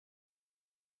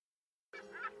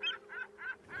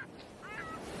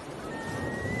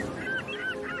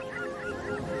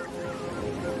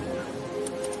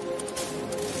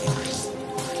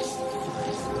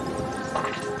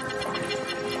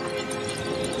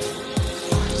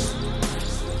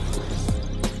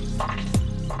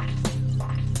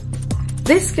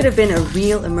This could have been a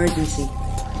real emergency.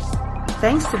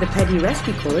 Thanks to the PADI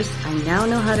rescue course, I now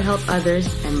know how to help others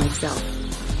and myself.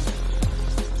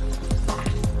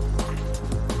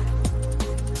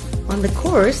 On the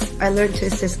course, I learned to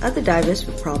assist other divers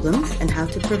with problems and how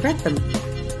to prevent them.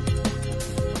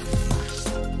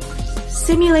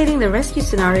 Simulating the rescue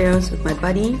scenarios with my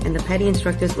buddy and the PADI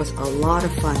instructors was a lot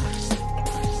of fun.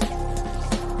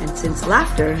 And since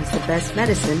laughter is the best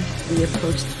medicine, we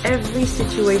approached every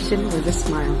situation with a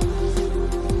smile.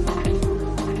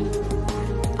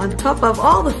 On top of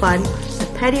all the fun,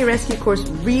 the PADI rescue course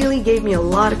really gave me a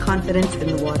lot of confidence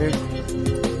in the water.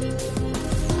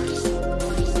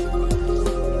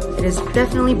 It has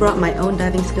definitely brought my own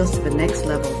diving skills to the next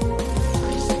level.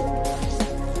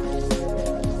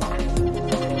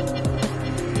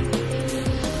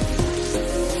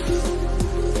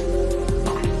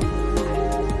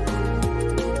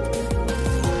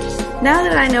 Now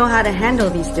that I know how to handle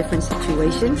these different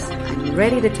situations, I'm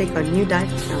ready to take on new dive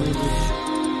challenges.